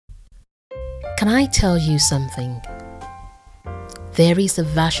Can I tell you something? There is a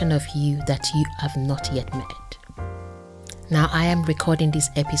version of you that you have not yet met. Now, I am recording this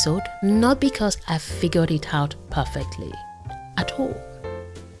episode not because I've figured it out perfectly at all.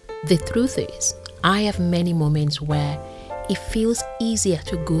 The truth is, I have many moments where it feels easier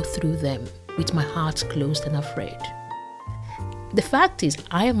to go through them with my heart closed and afraid. The fact is,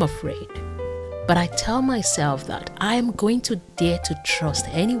 I am afraid, but I tell myself that I am going to dare to trust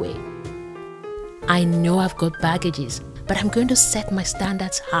anyway. I know I've got baggages, but I'm going to set my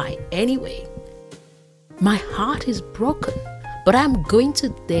standards high anyway. My heart is broken, but I'm going to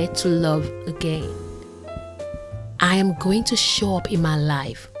dare to love again. I am going to show up in my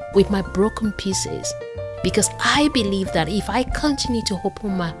life with my broken pieces because I believe that if I continue to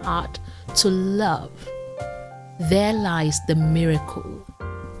open my heart to love, there lies the miracle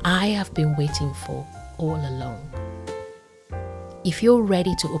I have been waiting for all along. If you're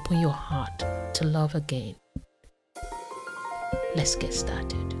ready to open your heart to love again, let's get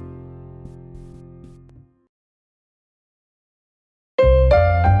started.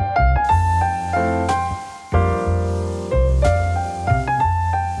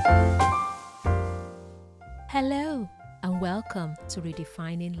 Hello and welcome to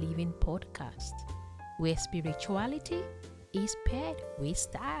Redefining Living podcast, where spirituality is paired with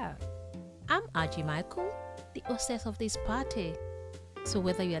style. I'm Aji Michael, the hostess of this party. So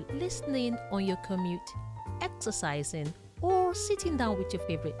whether you're listening on your commute, exercising, or sitting down with your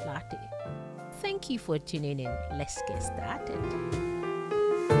favorite latte, thank you for tuning in. Let's get started.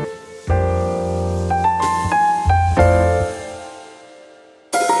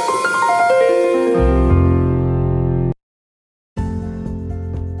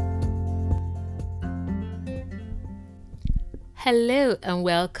 Hello and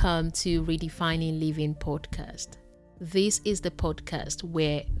welcome to Redefining Living podcast. This is the podcast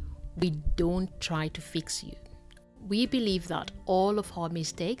where we don't try to fix you. We believe that all of our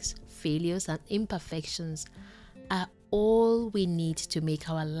mistakes, failures, and imperfections are all we need to make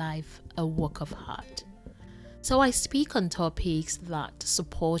our life a work of art. So I speak on topics that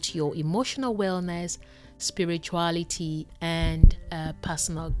support your emotional wellness, spirituality, and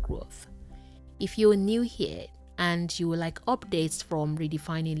personal growth. If you're new here and you would like updates from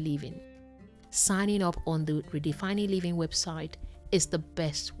Redefining Living, signing up on the Redefining Living website is the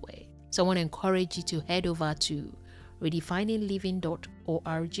best way. So I want to encourage you to head over to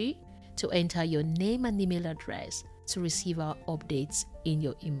redefiningliving.org to enter your name and email address to receive our updates in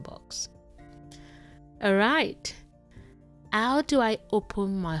your inbox. All right. How do I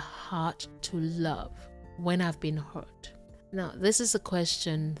open my heart to love when I've been hurt? Now, this is a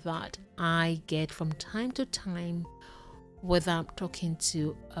question that I get from time to time, whether I'm talking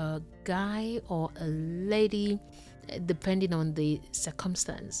to a guy or a lady, depending on the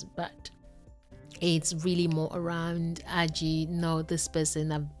circumstance. But it's really more around, Aji, no, this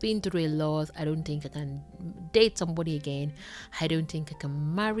person, I've been through a lot. I don't think I can date somebody again. I don't think I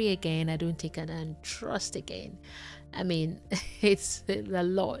can marry again. I don't think I can trust again. I mean, it's a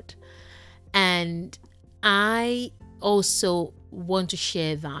lot. And I also want to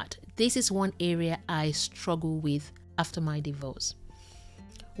share that this is one area I struggle with after my divorce.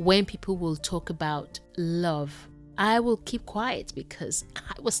 When people will talk about love, I will keep quiet because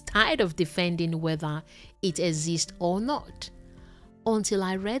I was tired of defending whether it exists or not, until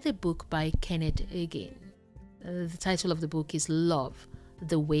I read a book by Kenneth Hagin. The title of the book is Love,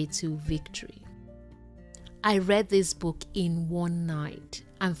 the Way to Victory. I read this book in one night,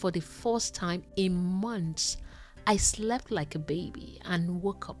 and for the first time in months, I slept like a baby and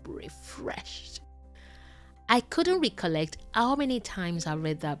woke up refreshed. I couldn't recollect how many times I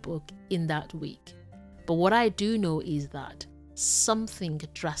read that book in that week, but what I do know is that something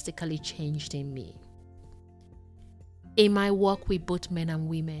drastically changed in me. In my work with both men and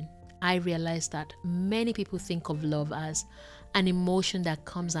women, I realized that many people think of love as an emotion that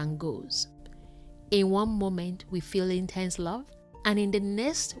comes and goes. In one moment, we feel intense love, and in the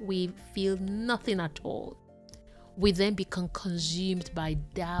next, we feel nothing at all. We then become consumed by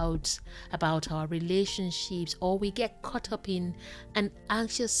doubts about our relationships, or we get caught up in an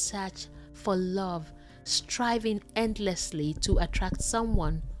anxious search for love, striving endlessly to attract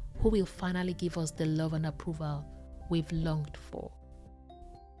someone who will finally give us the love and approval we've longed for.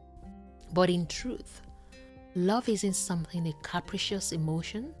 But in truth, love isn't something a capricious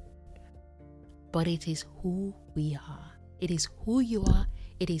emotion, but it is who we are. It is who you are.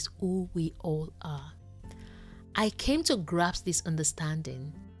 It is who we all are. I came to grasp this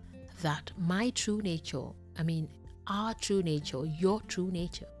understanding that my true nature, our true nature, your true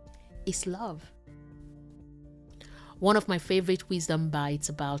nature, is love. One of my favorite wisdom bites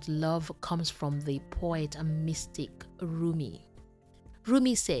about love comes from the poet and mystic Rumi.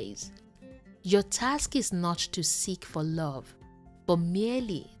 Rumi says, "Your task is not to seek for love, but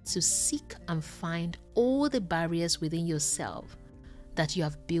merely to seek and find all the barriers within yourself that you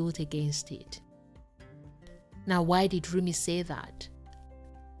have built against it." Now, why did Rumi say that?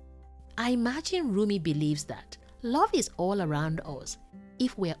 I imagine Rumi believes that love is all around us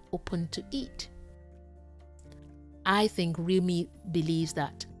if we're open to it. I think Rumi believes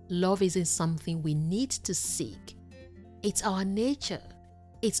that love isn't something we need to seek. It's our nature.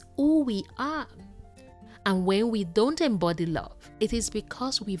 It's who we are. And when we don't embody love, it is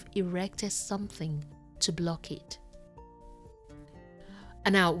because we've erected something to block it.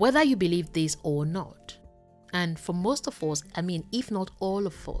 And now, whether you believe this or not, and for most of us, if not all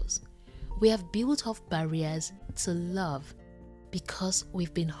of us, we have built up barriers to love because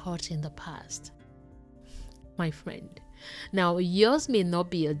we've been hurt in the past. My friend, now yours may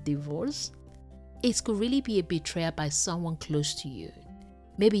not be a divorce. It could really be a betrayal by someone close to you.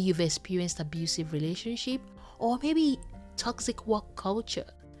 Maybe you've experienced abusive relationship, or maybe toxic work culture,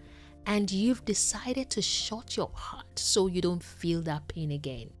 and you've decided to shut your heart so you don't feel that pain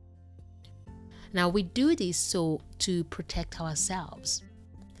again. Now, we do this so to protect ourselves.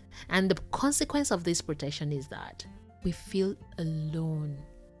 And the consequence of this protection is that we feel alone.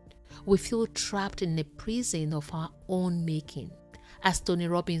 We feel trapped in a prison of our own making. As Tony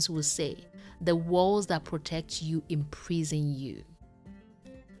Robbins will say, the walls that protect you imprison you.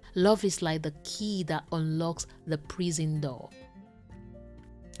 Love is like the key that unlocks the prison door.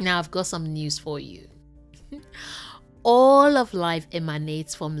 Now, I've got some news for you. All of life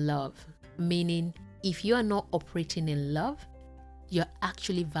emanates from love, meaning if you are not operating in love, you're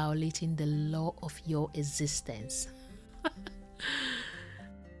actually violating the law of your existence.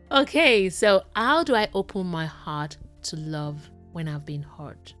 Okay, so how do I open my heart to love when I've been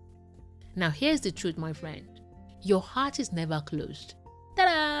hurt? Now, here's the truth, my friend. Your heart is never closed.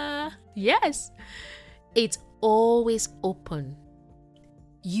 Ta-da! Yes, it's always open.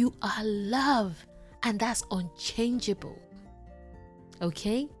 You are love, and that's unchangeable.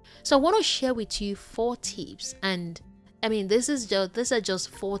 Okay, so I want to share with you 4 tips, and these are just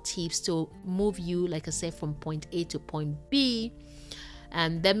 4 tips to move you, like I said, from point A to point B.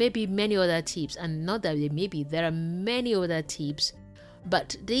 And there may be many other tips, and not that there are many other tips,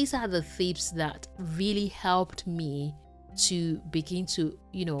 but these are the tips that really helped me to begin to,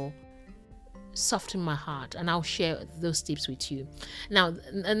 soften my heart, and I'll share those tips with you. Now,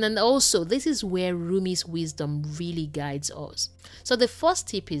 and then also, this is where Rumi's wisdom really guides us. So the first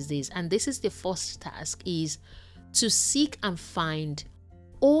tip is this, and this is the first task, is to seek and find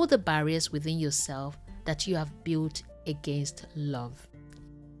all the barriers within yourself that you have built against love.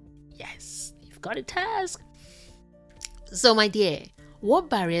 Yes, you've got a task. So, my dear,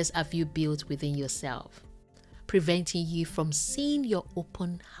 what barriers have you built within yourself, preventing you from seeing your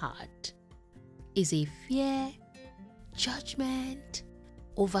open heart? Is it fear, judgment,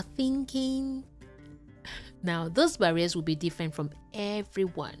 overthinking? Now, those barriers will be different from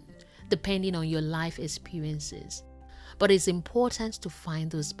everyone, depending on your life experiences. But it's important to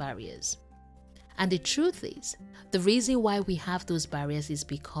find those barriers. And the truth is, the reason why we have those barriers is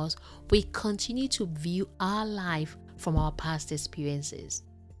because we continue to view our life from our past experiences.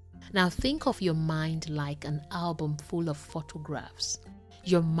 Now, think of your mind like an album full of photographs.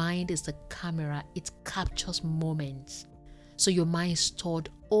 Your mind is the camera, it captures moments. So your mind stored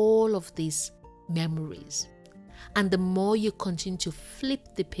all of these memories. And the more you continue to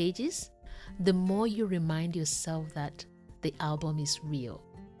flip the pages, the more you remind yourself that the album is real.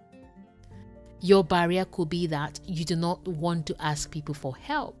 Your barrier could be that you do not want to ask people for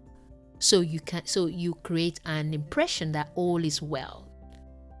help. So you create an impression that all is well.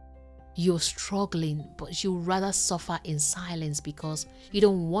 You're struggling, but you rather suffer in silence because you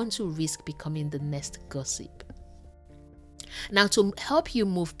don't want to risk becoming the next gossip. Now, to help you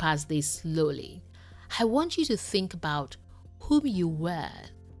move past this slowly, I want you to think about whom you were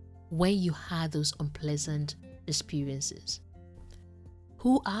when you had those unpleasant experiences.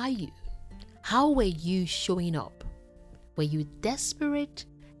 Who are you? How were you showing up? Were you desperate,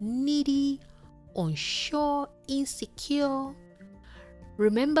 needy, unsure, insecure?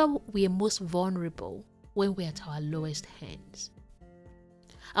 Remember, we are most vulnerable when we're at our lowest hands.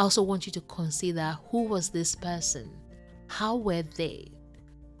 I also want you to consider, who was this person? How were they?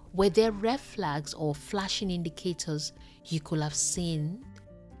 Were there red flags or flashing indicators you could have seen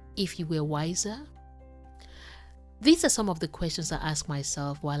if you were wiser? These are some of the questions I asked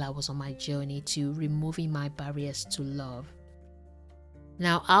myself while I was on my journey to removing my barriers to love.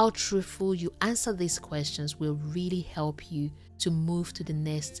 Now, how truthful you answer these questions will really help you to move to the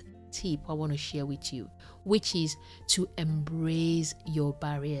next tip I want to share with you, which is to embrace your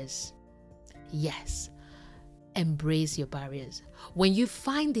barriers. Yes, embrace your barriers. When you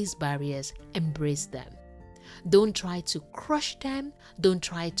find these barriers, embrace them. Don't try to crush them. Don't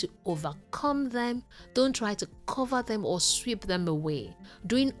try to overcome them. Don't try to cover them or sweep them away.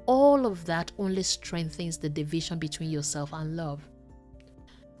 Doing all of that only strengthens the division between yourself and love.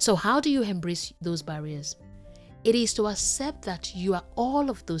 So how do you embrace those barriers? It is to accept that you are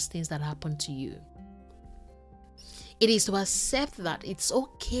all of those things that happen to you. It is to accept that it's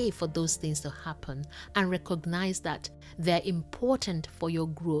okay for those things to happen and recognize that they're important for your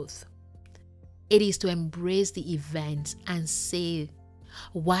growth. It is to embrace the events and say,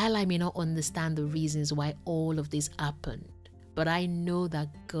 while I may not understand the reasons why all of this happened, but I know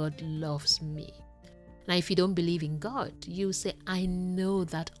that God loves me. Now, if you don't believe in God, you say, I know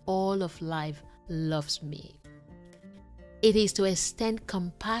that all of life loves me. It is to extend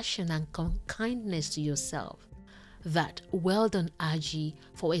compassion and kindness to yourself. That well done, Aji,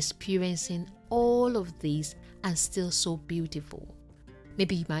 for experiencing all of this and still so beautiful.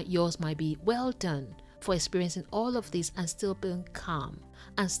 Maybe yours might be, well done for experiencing all of this and still being calm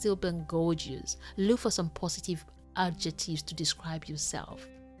and still being gorgeous. Look for some positive adjectives to describe yourself.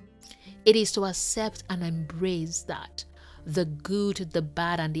 It is to accept and embrace that the good, the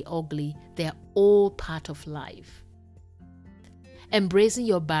bad, and the ugly, they're all part of life. Embracing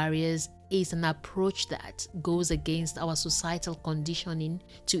your barriers is an approach that goes against our societal conditioning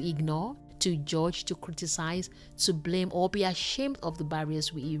to ignore, to judge, to criticize, to blame, or be ashamed of the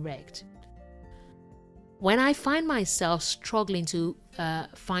barriers we erect. When I find myself struggling to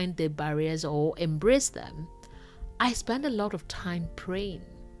find the barriers or embrace them, I spend a lot of time praying.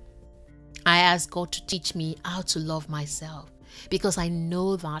 I ask God to teach me how to love myself, because I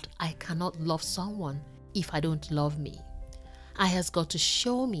know that I cannot love someone if I don't love me. I ask God to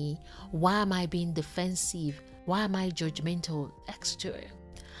show me, why am I being defensive? Why am I judgmental, etc.?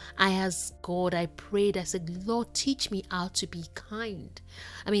 I ask God, I prayed, I said, Lord, teach me how to be kind.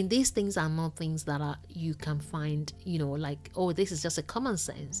 I mean, these things are not things that you can find, like, oh, this is just a common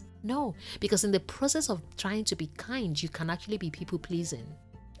sense. No, because in the process of trying to be kind, you can actually be people-pleasing.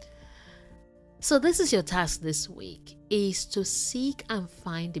 So this is your task this week, is to seek and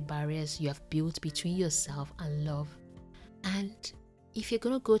find the barriers you have built between yourself and love. And if you're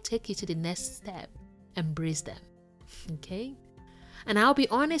going to go take you to the next step, embrace them. Okay? And I'll be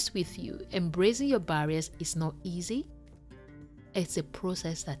honest with you, embracing your barriers is not easy. It's a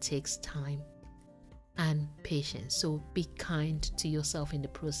process that takes time and patience. So be kind to yourself in the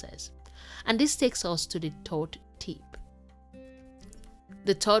process. And this takes us to the third tip.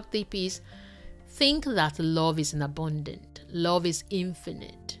 The third tip is, think that love is abundant. Love is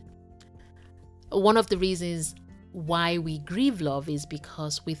infinite. One of the reasons why we grieve love is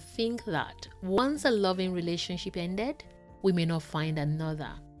because we think that once a loving relationship ended, we may not find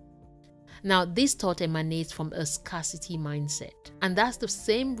another. Now, this thought emanates from a scarcity mindset, and that's the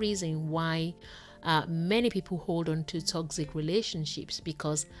same reason why many people hold on to toxic relationships,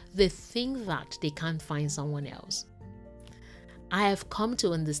 because they think that they can't find someone else. I have come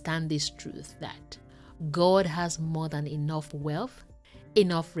to understand this truth, that God has more than enough wealth,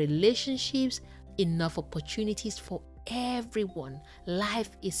 enough relationships, enough opportunities for everyone. Life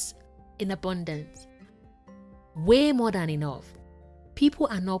is in abundance. Way more than enough. People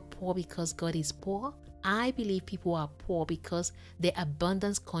are not poor because God is poor. I believe people are poor because their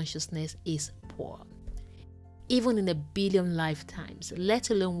abundance consciousness is poor. Even in 1 billion lifetimes, let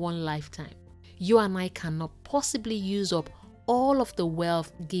alone one lifetime, you and I cannot possibly use up all of the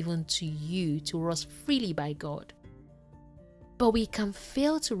wealth given to you, to us freely by God. But we can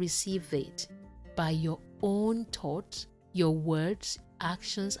fail to receive it by your own thoughts, your words,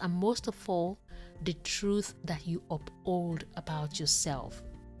 actions, and most of all, the truth that you uphold about yourself.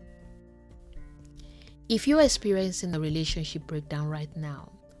 If you're experiencing a relationship breakdown right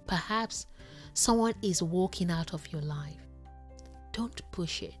now, perhaps someone is walking out of your life, don't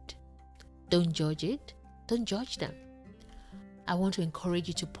push it. Don't judge it. Don't judge them. I want to encourage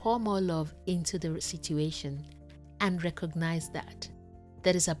you to pour more love into the situation and recognize that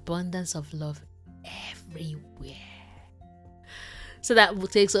there is abundance of love everywhere. So that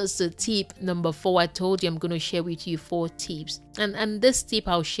takes us to tip number 4. I told you I'm going to share with you 4 tips. And this tip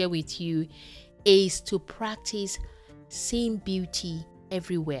I'll share with you is to practice seeing beauty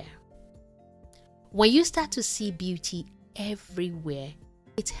everywhere. When you start to see beauty everywhere,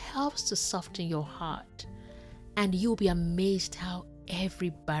 it helps to soften your heart, and you'll be amazed how every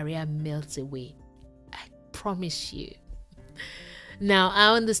barrier melts away. I promise you. Now,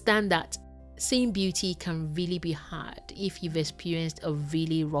 I understand that seeing beauty can really be hard if you've experienced a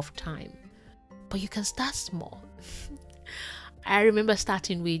really rough time, but you can start small. I remember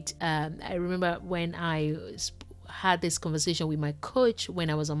starting with, I remember when I had this conversation with my coach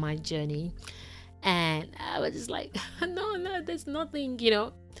when I was on my journey, and I was just like, no, there's nothing,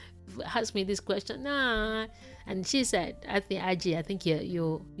 asked me this question, nah. And she said, I think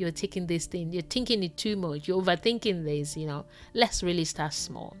you're taking this thing, you're thinking it too much, you're overthinking this, let's really start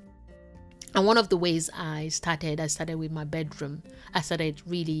small. And one of the ways I started with my bedroom. I started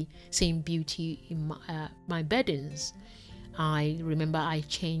really seeing beauty in my beddings. I remember I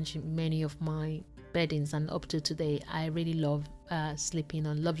changed many of my beddings, and up to today, I really love sleeping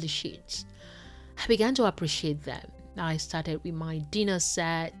on lovely sheets. I began to appreciate them. I started with my dinner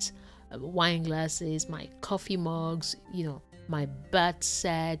set, wine glasses, my coffee mugs, my bath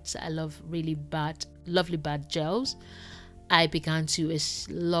sets. I love lovely bath gels. I began to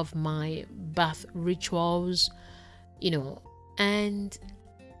love my bath rituals, and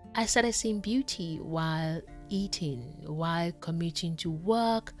I started seeing beauty while eating, while commuting to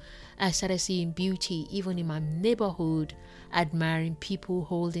work. I started seeing beauty even in my neighborhood, admiring people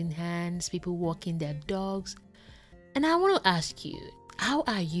holding hands, people walking their dogs. And I want to ask you, how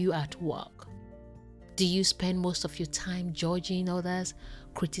are you at work? Do you spend most of your time judging others,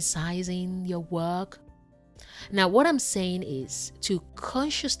 criticizing your work? Now, what I'm saying is to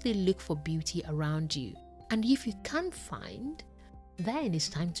consciously look for beauty around you. And if you can't find, then it's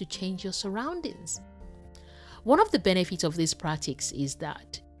time to change your surroundings. One of the benefits of this practice is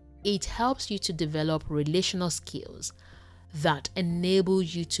that it helps you to develop relational skills that enable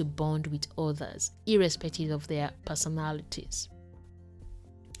you to bond with others, irrespective of their personalities.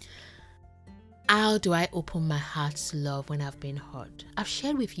 How do I open my heart to love when I've been hurt? I've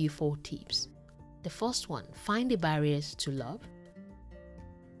shared with you 4 tips. The first one, find the barriers to love.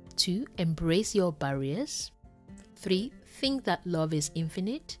 2, embrace your barriers. 3, think that love is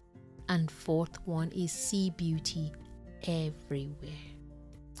infinite. And 4th one is see beauty everywhere.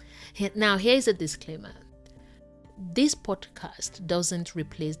 Now, here's a disclaimer. This podcast doesn't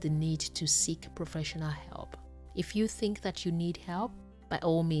replace the need to seek professional help. If you think that you need help, by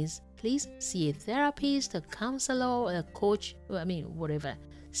all means, please see a therapist, a counselor, a coach, whatever.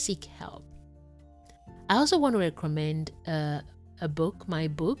 Seek help. I also want to recommend a book, my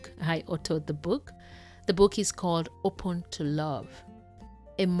book. I authored the book. The book is called Open to Love,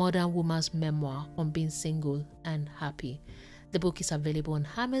 a modern woman's memoir on being single and happy. The book is available on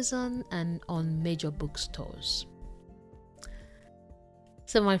Amazon and on major bookstores.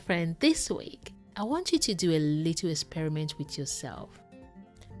 So my friend, this week, I want you to do a little experiment with yourself.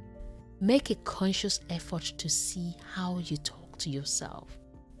 Make a conscious effort to see how you talk to yourself.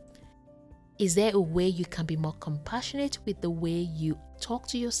 Is there a way you can be more compassionate with the way you talk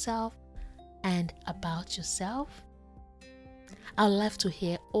to yourself and about yourself? I'd love to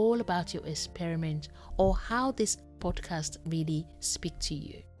hear all about your experiment or how this podcast really speaks to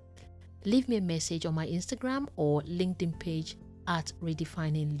you. Leave me a message on my Instagram or LinkedIn page at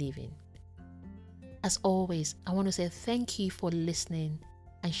Redefining Living. As always, I want to say thank you for listening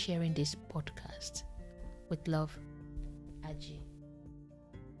and sharing this podcast. With love, Aji.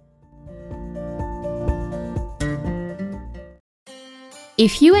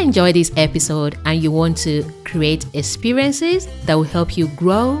 If you enjoyed this episode and you want to create experiences that will help you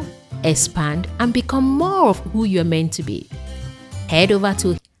grow, expand, and become more of who you're meant to be, head over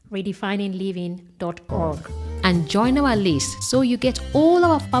to redefiningliving.org and join our list so you get all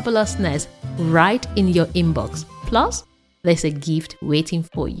our fabulousness right in your inbox. Plus, there's a gift waiting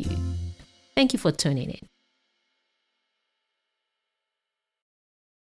for you. Thank you for tuning in.